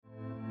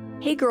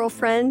Hey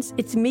girlfriends,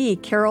 it's me,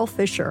 Carol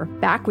Fisher,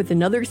 back with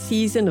another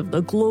season of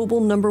the global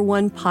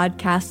 #1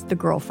 podcast, The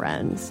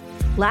Girlfriends.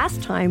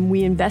 Last time,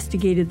 we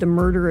investigated the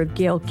murder of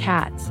Gail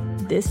Katz.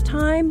 This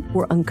time,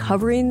 we're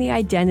uncovering the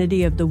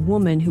identity of the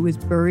woman who was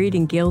buried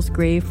in Gail's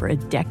grave for a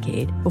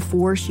decade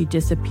before she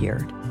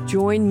disappeared.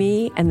 Join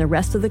me and the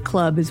rest of the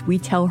club as we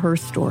tell her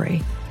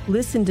story.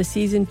 Listen to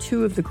Season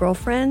 2 of The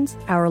Girlfriends,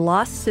 Our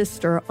Lost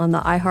Sister on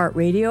the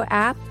iHeartRadio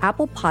app,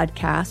 Apple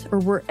Podcasts, or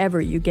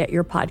wherever you get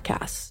your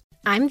podcasts.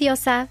 I'm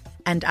Diosa.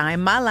 And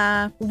I'm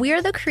Mala.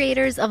 We're the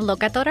creators of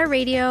Locatora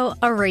Radio,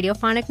 a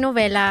radiophonic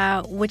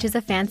novela, which is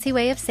a fancy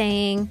way of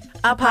saying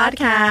a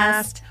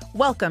podcast.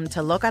 Welcome to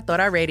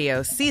Locatora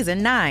Radio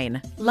Season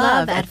 9.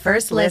 Love at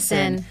First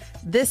Listen.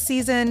 This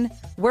season,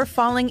 we're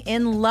falling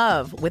in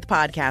love with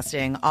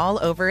podcasting all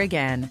over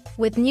again.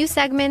 With new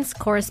segments,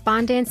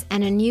 correspondence,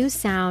 and a new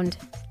sound.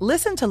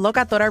 Listen to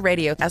Locatora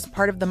Radio as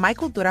part of the My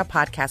Cultura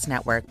Podcast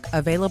Network.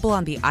 Available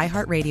on the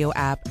iHeartRadio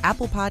app,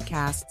 Apple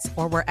Podcasts,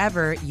 or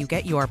wherever you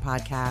get your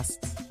podcasts.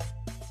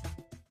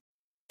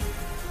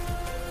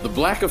 The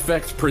Black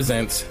Effect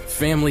presents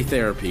Family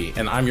Therapy,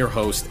 and I'm your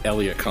host,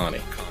 Elliot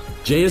Connie.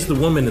 Jay is the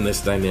woman in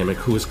this dynamic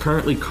who is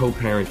currently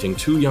co-parenting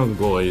 2 young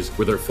boys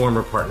with her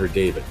former partner,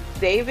 David.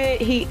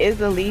 David, he is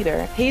a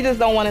leader. He just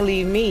don't want to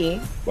leave me.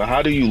 But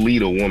how do you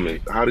lead a woman?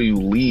 How do you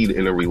lead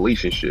in a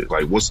relationship?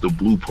 Like, what's the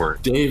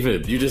blueprint?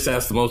 David, you just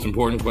asked the most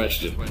important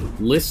question.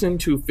 Listen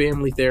to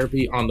Family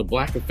Therapy on the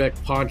Black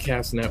Effect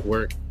Podcast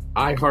Network,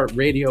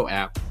 iHeartRadio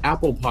app,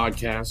 Apple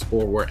Podcasts,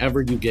 or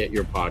wherever you get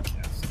your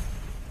podcasts.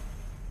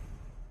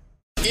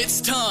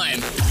 It's time.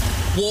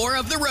 War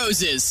of the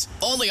Roses,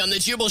 only on The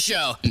Jubal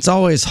Show. It's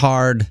always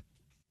hard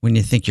when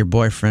you think your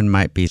boyfriend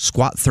might be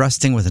squat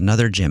thrusting with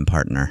another gym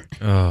partner.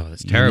 Oh,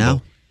 that's terrible. You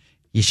know?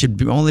 You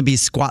should only be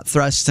squat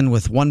thrusting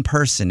with one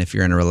person if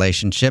you're in a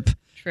relationship.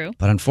 True.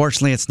 But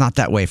unfortunately, it's not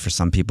that way for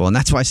some people. And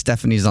that's why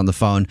Stephanie's on the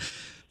phone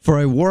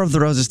for a War of the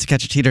Roses to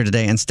catch a cheater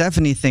today. And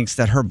Stephanie thinks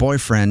that her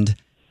boyfriend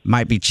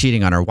might be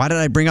cheating on her. Why did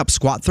I bring up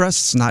squat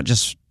thrusts? Not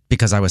just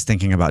because I was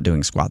thinking about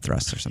doing squat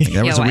thrusts or something.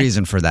 There was a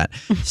reason for that.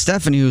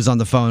 Stephanie, who's on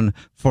the phone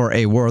for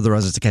a War of the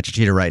Roses to catch a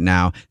cheater right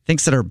now,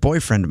 thinks that her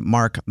boyfriend,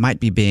 Mark, might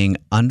be being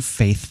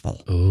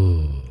unfaithful.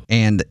 Ooh.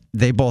 And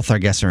they both, I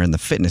guess, are in the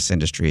fitness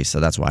industry, so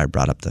that's why I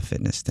brought up the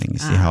fitness thing. You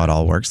see how it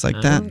all works like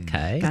that?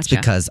 Okay. It's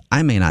because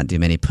I may not do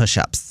many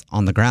push-ups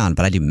on the ground,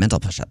 but I do mental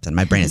push-ups, and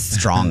my brain is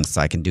strong,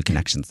 so I can do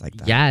connections like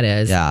that. Yeah, it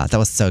is. Yeah, that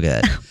was so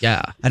good.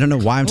 Yeah. I don't know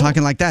why I'm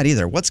talking like that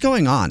either. What's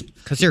going on?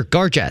 Because you're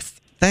gorgeous.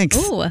 Thanks,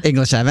 Ooh.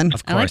 English Evan.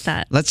 Of course. I like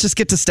that. Let's just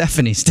get to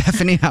Stephanie.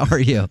 Stephanie, how are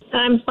you?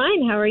 I'm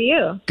fine. How are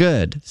you?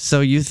 Good.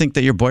 So you think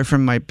that your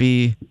boyfriend might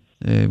be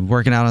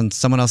working out on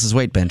someone else's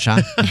weight bench,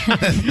 huh?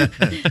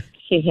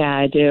 Yeah,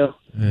 I do.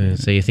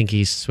 So you think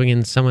he's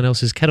swinging someone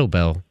else's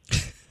kettlebell?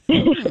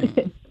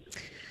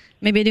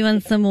 Maybe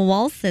doing some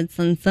wall sits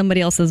on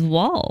somebody else's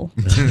wall.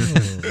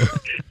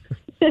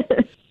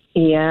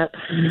 Yeah.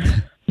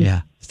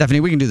 Yeah.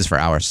 Stephanie, we can do this for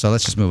hours, so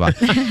let's just move on.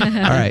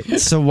 All right.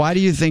 So why do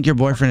you think your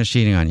boyfriend is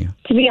cheating on you?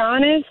 To be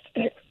honest,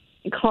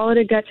 call it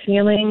a gut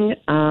feeling.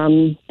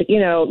 But, you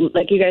know,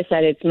 like you guys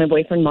said, it's my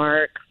boyfriend,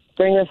 Mark.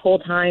 During this whole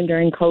time,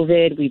 during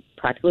COVID, we've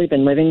practically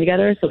been living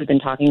together, so we've been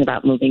talking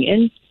about moving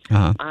in.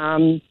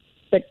 Uh-huh.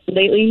 But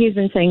lately he's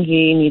been saying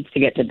he needs to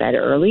get to bed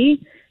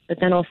early, but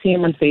then I'll see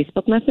him on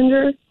Facebook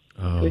Messenger.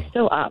 Oh. So he's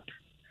still up.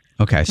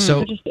 Okay.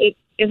 So,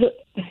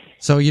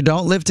 so you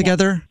don't live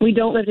together? We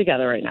don't live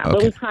together right now, but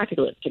Okay. we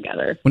practically live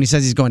together. When he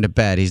says he's going to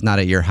bed, he's not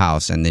at your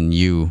house, and then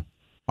you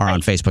are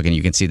on Facebook and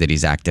you can see that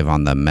he's active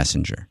on the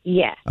Messenger.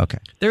 Yeah. Okay.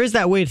 There is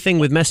that weird thing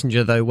with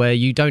Messenger, though, where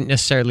you don't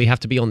necessarily have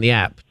to be on the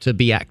app to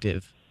be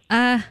active.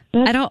 I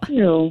don't.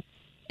 True.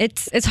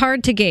 It's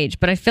hard to gauge,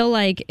 but I feel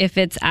like if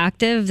it's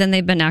active, then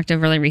they've been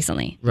active really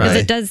recently. Because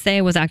Right. it does say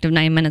it was active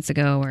 9 minutes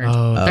ago or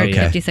Oh, 30,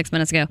 okay. 56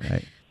 minutes ago.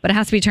 Right. But it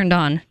has to be turned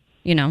on,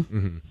 you know,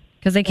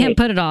 because they can't Right.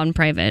 put it on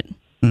private.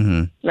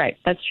 Mm-hmm. Right,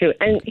 that's true.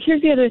 And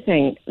here's the other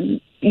thing.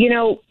 You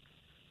know,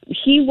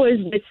 he was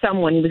with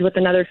someone, he was with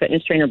another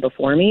fitness trainer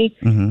before me,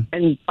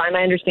 and by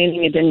my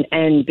understanding, it didn't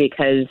end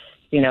because,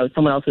 you know,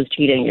 someone else was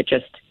cheating. It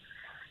just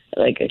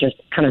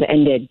kind of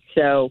ended.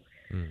 So,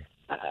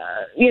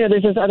 you know,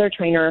 there's this other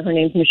trainer, her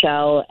name's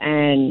Michelle,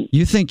 and...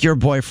 You think your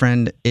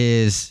boyfriend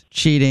is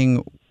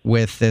cheating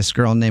with this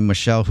girl named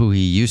Michelle who he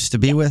used to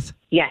be with?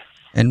 Yes.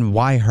 And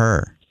why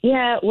her?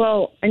 Yeah,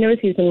 well, I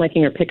noticed he's been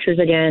liking her pictures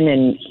again,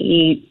 and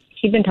he'd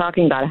been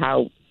talking about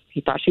how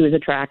he thought she was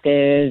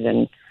attractive,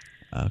 and...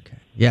 Okay.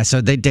 Yeah, so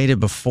they dated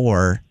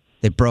before,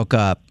 they broke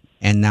up,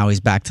 and now he's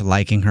back to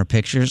liking her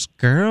pictures.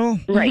 Girl?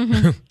 Right.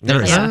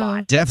 There is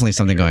definitely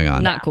something going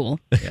on. Not cool.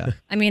 Yeah.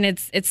 I mean,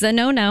 it's a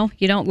no-no.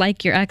 You don't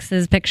like your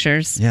ex's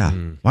pictures. Yeah.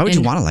 Why would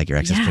you want to like your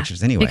ex's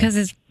pictures anyway? Because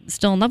he's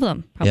still in love with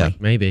them, probably. Yeah,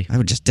 maybe. I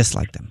would just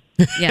dislike them.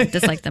 Yeah,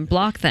 dislike them.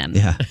 Block them.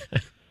 Yeah.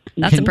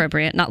 That's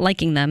appropriate. Not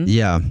liking them.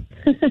 Yeah.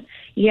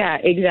 Yeah,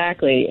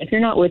 exactly. If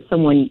you're not with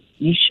someone,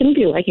 you shouldn't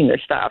be liking their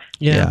stuff.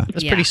 Yeah.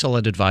 That's pretty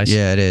solid advice.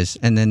 Yeah, it is.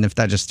 And then if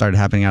that just started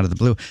happening out of the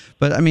blue.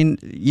 But I mean,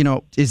 you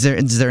know, is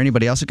there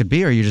anybody else it could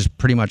be, or are you just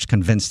pretty much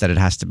convinced that it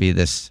has to be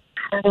this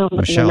I don't know.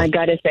 Michelle. My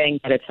gut is saying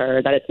that it's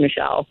her, that it's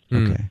Michelle.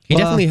 Okay. He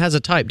definitely has a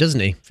type, doesn't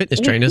he? Fitness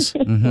trainers.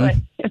 What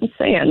I'm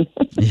saying.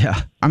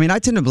 Yeah. I mean, I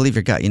tend to believe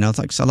your gut. You know, it's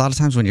like so a lot of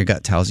times when your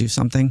gut tells you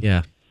something,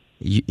 Yeah.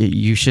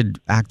 you should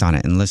act on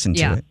it and listen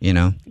to it, you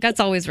know? Gut's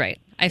always right,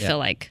 I feel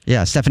like.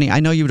 Yeah, Stephanie, I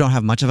know you don't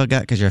have much of a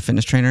gut because you're a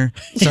fitness trainer.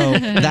 So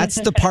that's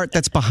the part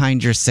that's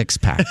behind your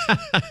six-pack.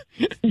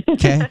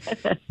 Okay?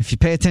 If you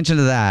pay attention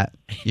to that,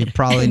 you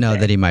probably know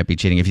that he might be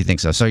cheating if you think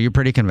so. So you're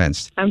pretty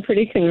convinced. I'm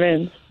pretty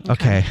convinced.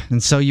 Okay.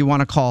 And so you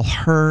want to call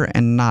her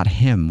and not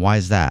him. Why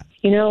is that?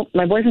 You know,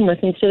 my boyfriend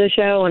listens to the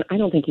show, and I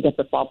don't think he gets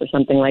a fall for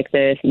something like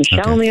this.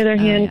 Michelle, on the other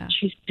hand,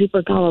 she's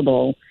super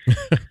gullible.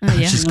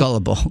 She's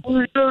gullible.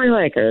 Well, I really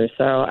like her,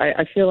 so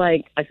I feel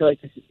like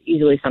this is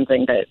easily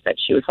something that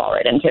she would fall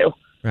right into.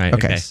 Right.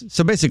 Okay.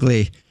 So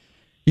basically,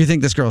 you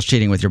think this girl's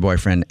cheating with your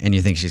boyfriend, and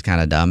you think she's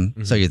kind of dumb,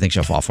 so you think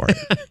she'll fall for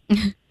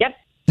it. Yep.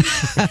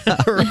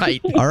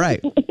 Right. All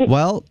right.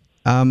 Well,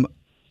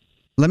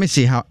 let me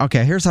see how.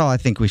 Okay, here's how I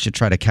think we should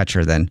try to catch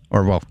her then,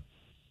 or well,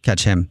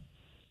 catch him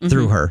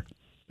through her.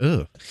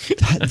 Ugh.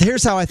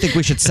 Here's how I think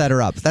we should set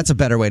her up. That's a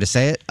better way to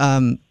say it.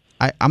 I'm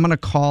gonna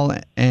call,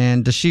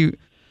 and does she?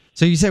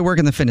 So you say work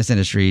in the fitness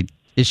industry.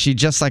 Is she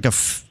just like a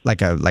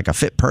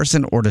fit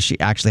person, or does she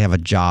actually have a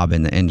job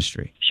in the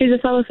industry? She's a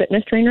fellow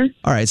fitness trainer.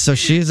 All right, so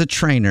she's a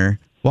trainer.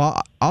 Well,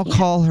 I'll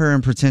call her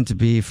and pretend to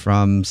be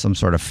from some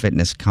sort of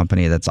fitness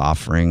company that's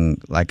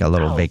offering like a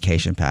little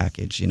vacation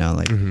package. You know,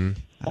 like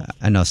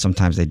I know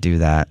sometimes they do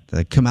that.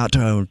 They come out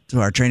to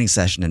our training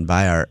session and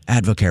buy our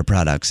Advocare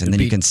products, and then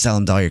you can sell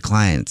them to all your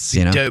clients.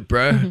 You know, Dope,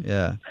 bro.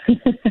 Yeah.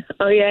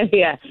 Oh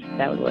yeah,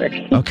 that would work.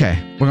 Okay,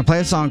 we're gonna play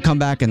a song, come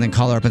back, and then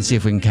call her up and see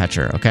if we can catch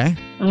her. Okay.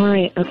 All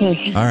right.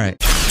 Okay. All right.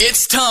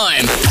 It's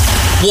time.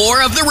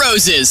 War of the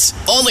Roses.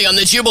 Only on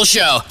The Jubal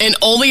Show and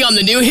only on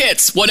the new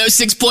hits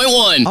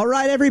 106.1. All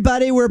right,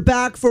 everybody, we're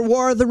back for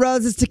War of the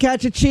Roses to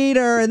catch a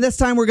cheater. And this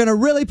time we're going to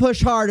really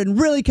push hard and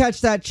really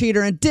catch that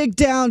cheater and dig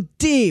down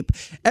deep.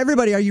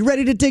 Everybody, are you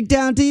ready to dig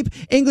down deep?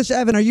 English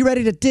Evan, are you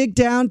ready to dig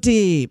down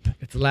deep?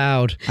 It's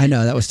loud. I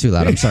know, that was too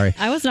loud. I'm sorry.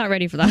 I was not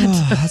ready for that.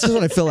 That's just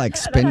what I feel like.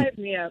 That hyped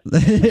me up.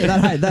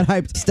 that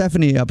hyped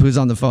Stephanie up, who's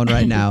on the phone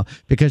right now,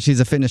 because she's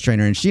a fitness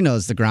trainer and she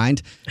knows the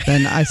grind.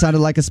 Then I sounded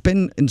like a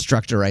spin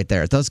instructor right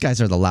there. Those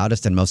guys are the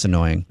loudest and most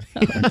annoying.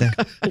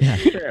 Yeah.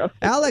 True.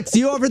 Alex,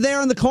 you over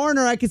there in the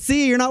corner, I can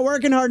see you. You're not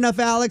working hard enough,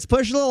 Alex.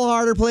 Push a little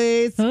harder,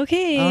 please.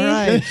 Okay. All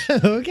right.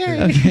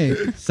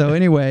 Okay. So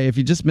anyway, if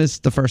you just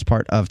missed the first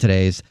part of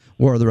today's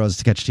War of the Roses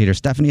to catch a cheater,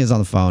 Stephanie is on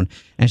the phone,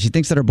 and she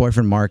thinks that her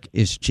boyfriend Mark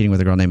is cheating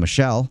with a girl named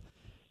Michelle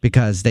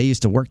because they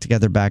used to work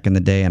together back in the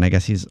day, and I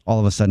guess he's all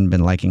of a sudden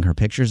been liking her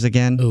pictures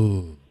again.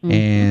 Ooh.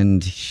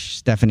 And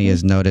Stephanie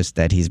has noticed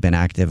that he's been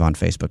active on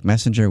Facebook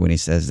Messenger when he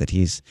says that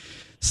he's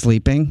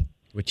sleeping.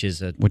 Which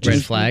is a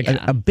red flag.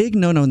 A big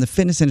no-no in the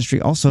fitness industry.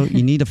 Also,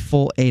 you need a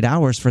full 8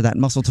 hours for that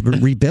muscle to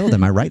rebuild.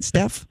 Am I right,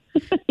 Steph?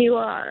 You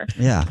are.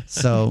 Yeah.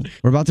 So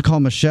we're about to call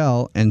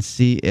Michelle and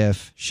see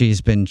if she's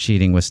been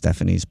cheating with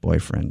Stephanie's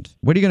boyfriend.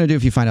 What are you going to do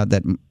if you find out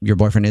that your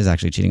boyfriend is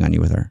actually cheating on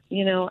you with her?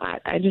 You know,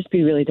 I'd just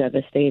be really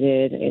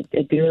devastated.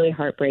 It'd be really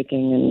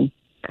heartbreaking, and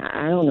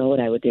I don't know what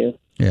I would do.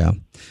 Yeah.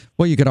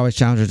 Well, you could always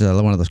challenge her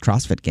to one of those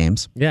CrossFit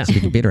games. Yeah. So you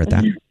could beat her at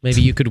that.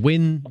 Maybe you could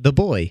win the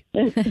boy.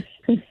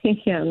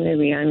 Yeah,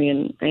 maybe. I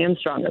mean, I am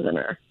stronger than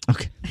her.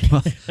 Okay.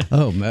 Well,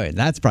 oh, man,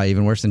 that's probably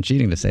even worse than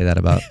cheating to say that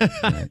about.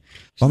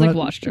 She's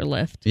watched her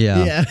lift.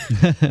 Yeah.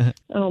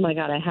 Oh, my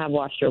God. I have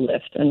watched her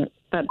lift, and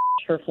that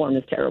her form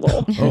is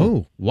terrible.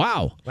 Oh,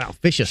 wow. Wow,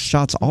 vicious.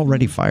 Shots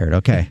already fired.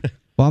 Okay.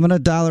 Well, I'm going to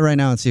dial her right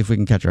now and see if we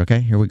can catch her. Okay.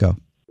 Here we go.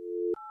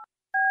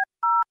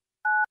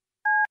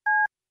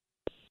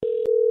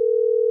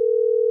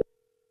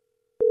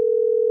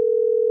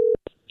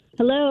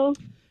 Hello.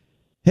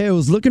 Hey, I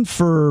was looking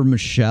for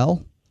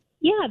Michelle.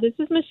 Yeah, this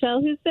is Michelle.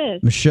 Who's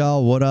this?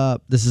 Michelle, what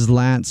up? This is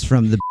Lance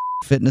from the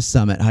Fitness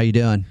Summit. How you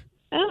doing?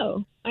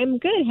 Oh, I'm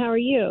good. How are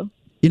you?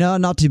 You know,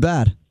 not too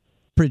bad.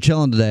 Pretty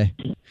chilling today.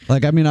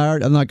 Like, I mean, I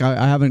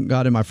haven't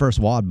got in my first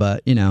WOD,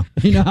 but you know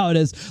how it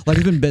is. Like,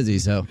 I've been busy,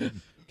 so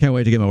can't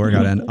wait to get my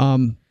workout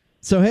in.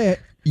 So hey,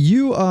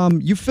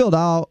 you filled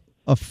out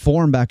a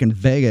form back in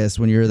Vegas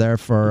when you were there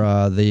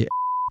for the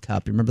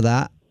Cup. You remember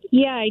that?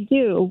 Yeah, I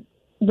do.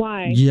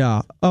 Why?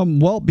 Yeah.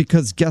 Well,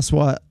 because guess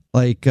what?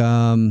 Like,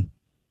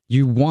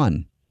 you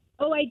won.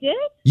 Oh, I did?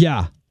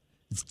 Yeah.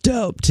 It's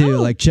dope too.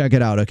 Like, check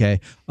it out. Okay.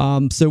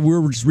 So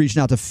we're just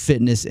reaching out to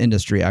fitness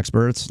industry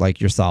experts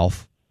like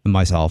yourself and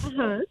myself.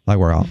 Like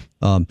we're all.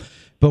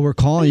 But we're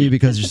calling you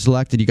because you're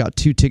selected. You got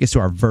 2 tickets to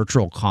our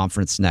virtual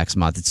conference next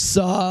month. It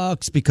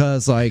sucks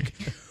because like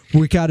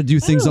we got to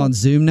do things on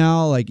Zoom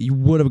now. Like you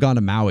would have gone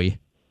to Maui.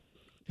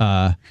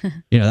 That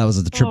was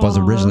what the trip was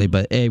originally,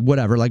 but hey,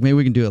 whatever. Like maybe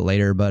we can do it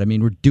later. But I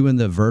mean, we're doing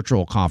the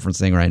virtual conference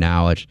thing right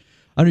now. Which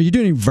I don't know. You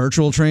doing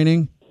virtual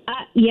training?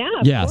 Yeah,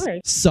 of course.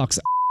 Sucks,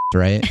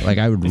 right? Like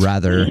I would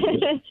rather.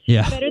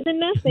 Yeah. Better than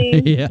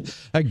nothing. Yeah,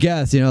 I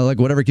guess like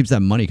whatever keeps that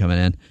money coming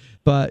in.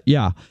 But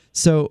yeah,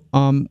 so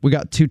we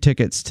got 2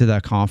 tickets to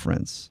that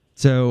conference.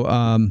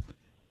 So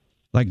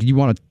like, you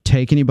want to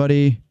take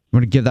anybody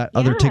Want to give that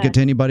other ticket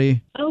to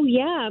anybody? Oh,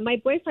 yeah. My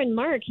boyfriend,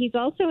 Mark, he's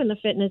also in the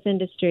fitness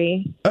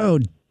industry. Oh,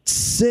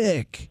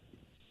 sick.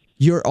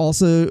 You're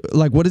also,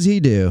 like, what does he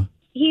do?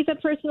 He's a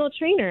personal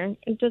trainer,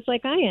 just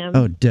like I am.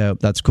 Oh, dope.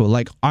 That's cool.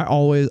 Like,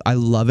 I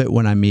love it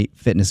when I meet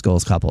fitness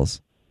goals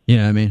couples. You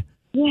know what I mean?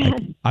 Yeah.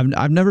 Like,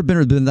 I've never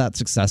been that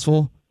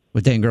successful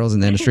with dating girls in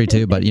the industry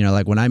too, but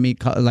like when I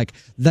meet, like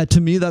that,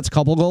 to me, that's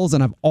couple goals,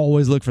 and I've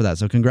always looked for that.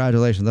 So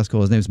congratulations. That's cool.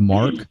 His name's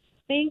Mark.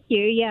 Thank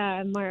you.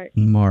 Yeah, Mark.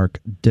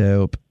 Mark,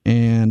 dope.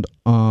 And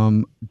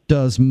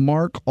does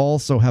Mark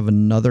also have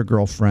another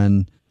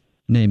girlfriend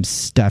named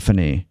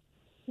Stephanie?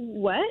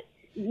 What?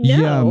 No.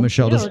 Yeah,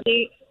 Michelle does.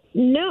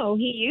 No,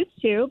 he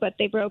used to, but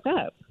they broke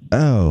up.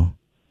 Oh,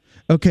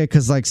 okay.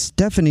 Because like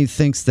Stephanie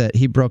thinks that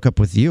he broke up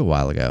with you a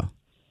while ago.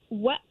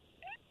 What?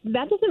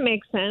 That doesn't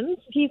make sense.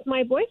 He's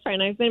my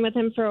boyfriend. I've been with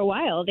him for a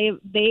while.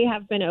 They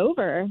have been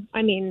over.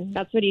 I mean,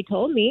 that's what he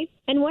told me.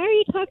 And why are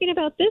you talking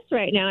about this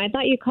right now? I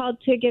thought you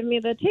called to give me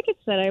the tickets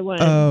that I won.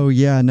 Oh,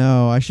 yeah,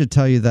 no. I should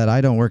tell you that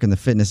I don't work in the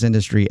fitness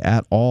industry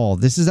at all.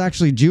 This is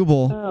actually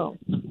Jubal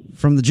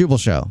from the Jubal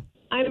Show.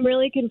 I'm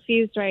really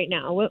confused right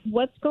now.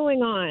 What's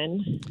going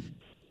on?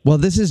 Well,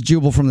 this is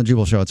Jubal from the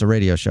Jubal Show. It's a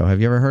radio show. Have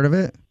you ever heard of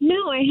it?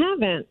 No, I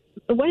haven't.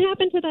 What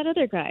happened to that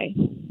other guy?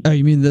 Oh,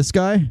 you mean this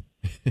guy?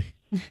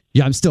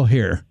 Yeah, I'm still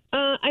here.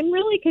 I'm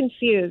really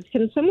confused.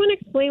 Can someone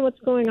explain what's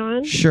going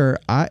on? Sure.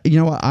 You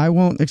know what? I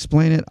won't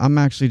explain it. I'm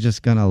actually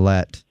just going to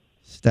let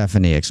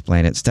Stephanie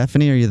explain it.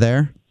 Stephanie, are you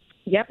there?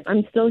 Yep,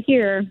 I'm still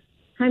here.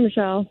 Hi,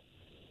 Michelle.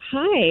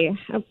 Hi.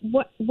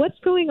 What's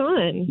going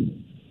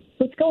on?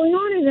 What's going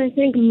on is I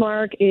think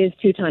Mark is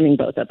two-timing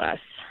both of us.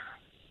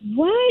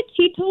 What?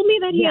 He told me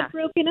that he had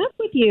broken up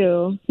with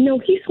you. No,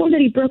 he swore that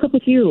he broke up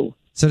with you.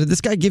 So did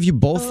this guy give you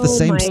both the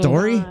same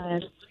story?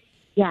 God.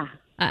 Yeah.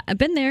 I've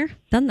been there,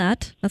 done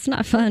that. That's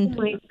not fun.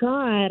 Oh, my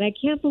God. I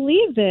can't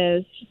believe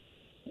this.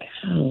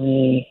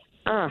 Golly.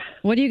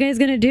 What are you guys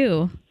going to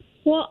do?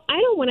 Well,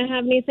 I don't want to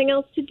have anything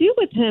else to do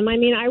with him. I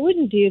mean, I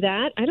wouldn't do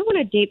that. I don't want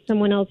to date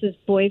someone else's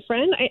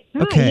boyfriend.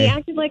 Okay. He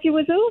acted like it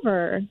was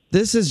over.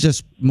 This is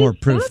just more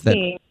proof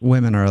that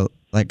women are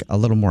like a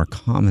little more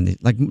common.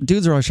 Like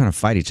dudes are always trying to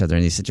fight each other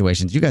in these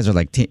situations. You guys are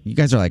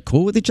like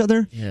cool with each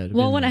other? Yeah.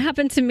 Well, when it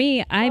happened to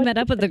me, I met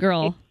up with the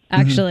girl.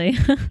 Actually.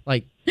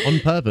 Like on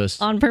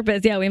purpose? On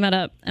purpose, yeah. We met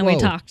up and we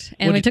talked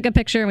and we took a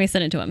picture and we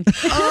sent it to him.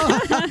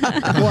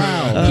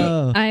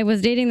 Wow. I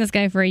was dating this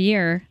guy for a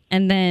year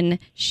and then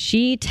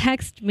she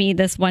texted me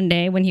this one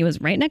day when he was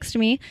right next to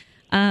me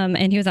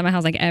and he was at my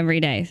house like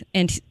every day.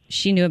 And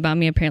she knew about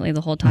me apparently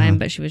the whole time,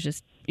 but she was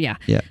just, yeah.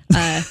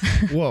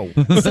 Whoa.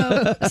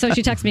 So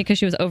she texted me because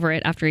she was over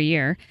it after a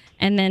year.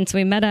 And then so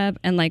we met up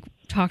and like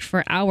talked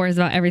for hours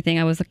about everything.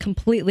 I was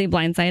completely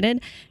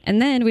blindsided. And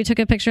then we took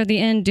a picture at the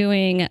end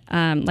doing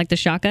like the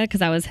shaka because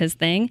that was his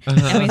thing.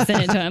 And we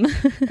sent it to him.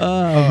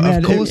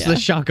 Of course the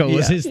shaka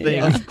was his thing.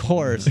 Yeah, of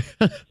course.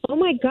 Oh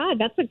my God,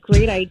 that's a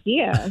great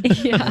idea.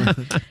 Yeah.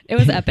 It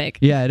was epic.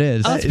 Yeah, it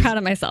is. I was proud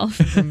of myself.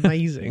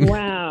 Amazing.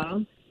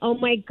 Wow. Oh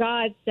my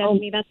God,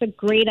 Stephanie, that's a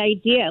great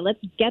idea.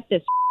 Let's get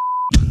this.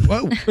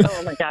 Whoa.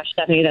 Oh my gosh,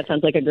 Stephanie, that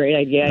sounds like a great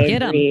idea. I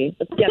agree.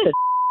 Let's get this.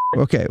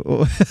 Okay.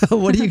 Well,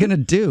 what are you going to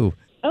do?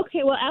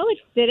 Okay, well,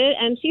 Alex did it,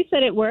 and she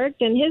said it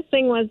worked, and his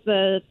thing was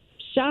the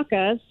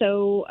shaka,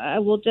 so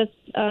we'll just,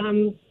 I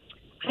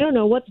don't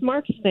know, what's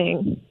Mark's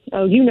thing?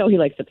 Oh, you know he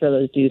likes to throw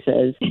those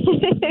deuces.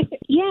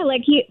 Yeah,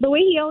 like the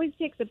way he always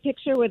takes a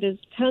picture with his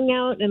tongue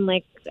out and,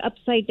 like,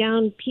 upside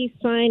down peace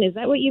sign. Is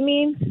that what you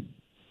mean?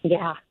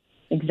 Yeah,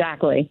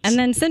 exactly. And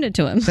then send it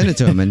to him. Send it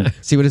to him and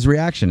see what his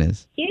reaction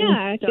is.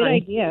 Yeah, good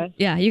idea.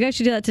 Yeah, you guys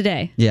should do that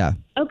today. Yeah.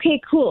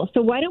 Okay, cool.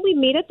 So why don't we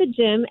meet at the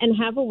gym and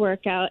have a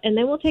workout, and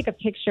then we'll take a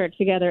picture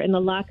together in the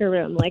locker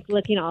room, like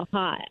looking all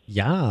hot.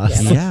 Yeah.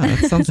 Yeah,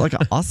 that sounds like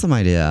an awesome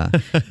idea.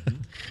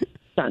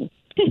 Done.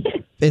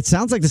 It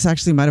sounds like this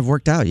actually might have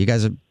worked out. You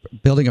guys are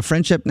building a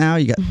friendship now.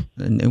 You got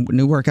a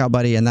new workout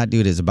buddy, and that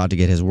dude is about to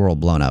get his world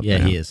blown up. Yeah, you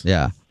know? he is.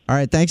 Yeah. All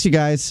right, thanks, you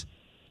guys.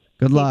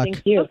 Good luck.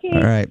 Thank you. Okay.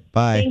 All right,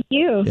 bye. Thank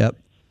you. Yep.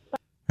 All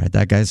right,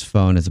 that guy's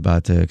phone is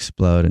about to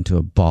explode into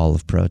a ball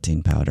of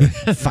protein powder.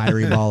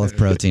 Fiery ball of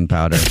protein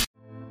powder.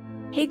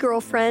 Hey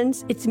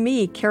girlfriends, it's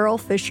me, Carol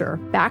Fisher,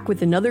 back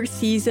with another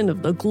season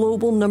of the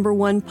global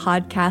 #1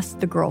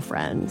 podcast, The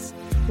Girlfriends.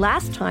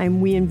 Last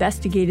time, we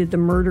investigated the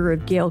murder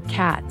of Gail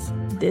Katz.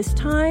 This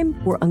time,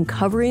 we're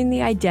uncovering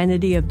the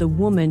identity of the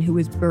woman who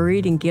was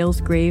buried in Gail's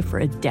grave for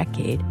a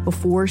decade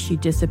before she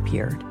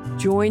disappeared.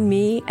 Join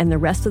me and the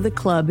rest of the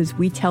club as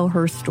we tell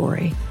her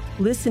story.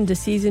 Listen to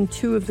Season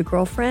 2 of The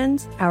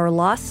Girlfriends, Our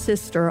Lost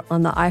Sister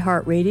on the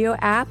iHeartRadio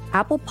app,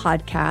 Apple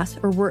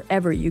Podcasts, or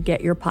wherever you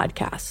get your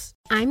podcasts.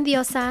 I'm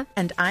Diosa.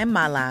 And I'm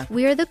Mala.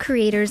 We are the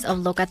creators of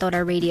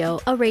Locatora Radio,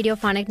 a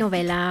radiophonic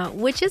novela,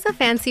 which is a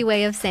fancy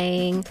way of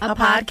saying a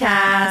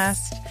podcast.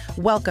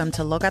 Welcome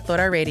to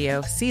Locatora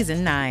Radio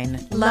Season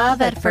 9.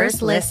 Love at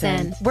First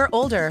Listen. We're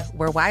older,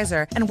 we're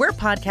wiser, and we're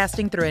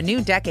podcasting through a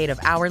new decade of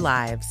our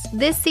lives.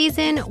 This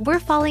season,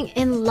 we're falling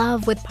in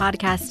love with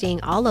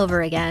podcasting all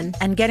over again.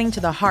 And getting to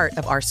the heart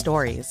of our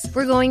stories.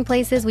 We're going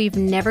places we've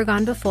never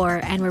gone before,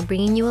 and we're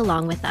bringing you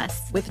along with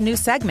us. With new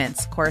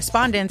segments,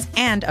 correspondence,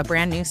 and a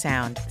brand new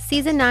sound.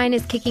 Season 9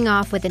 is kicking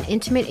off with an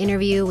intimate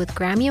interview with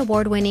Grammy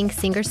Award-winning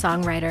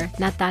singer-songwriter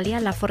Natalia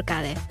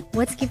Lafourcade.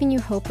 What's giving you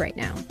hope right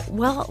now?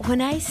 Well,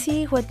 when I see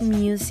what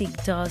music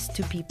does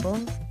to people,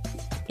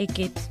 it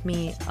gives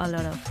me a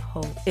lot of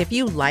hope. If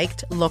you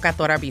liked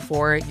Locatora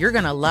before, you're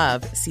going to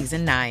love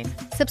Season 9.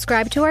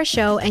 Subscribe to our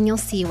show and you'll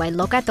see why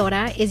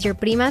Locatora is your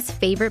prima's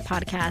favorite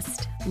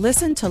podcast.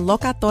 Listen to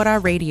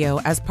Locatora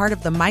Radio as part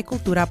of the My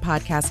Cultura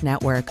Podcast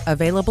Network,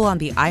 available on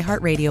the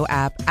iHeartRadio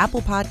app,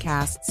 Apple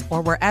Podcasts,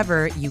 or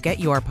wherever you get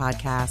your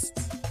podcasts.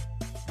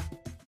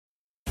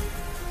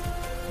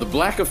 The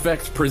Black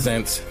Effect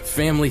presents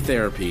Family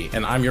Therapy,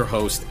 and I'm your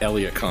host,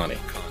 Elliot Connie.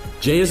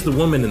 Jay is the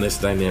woman in this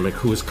dynamic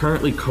who is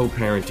currently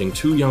co-parenting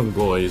 2 young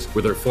boys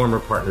with her former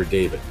partner,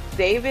 David.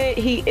 David,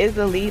 he is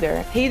a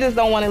leader. He just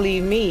don't want to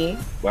leave me.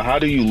 But how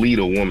do you lead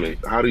a woman?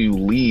 How do you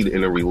lead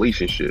in a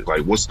relationship?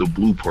 Like, what's the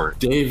blueprint?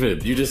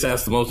 David, you just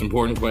asked the most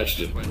important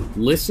question.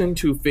 Listen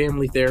to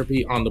Family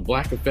Therapy on the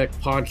Black Effect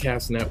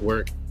Podcast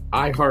Network,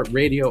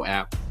 iHeartRadio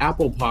app,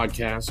 Apple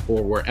Podcasts,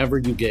 or wherever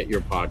you get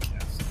your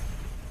podcasts.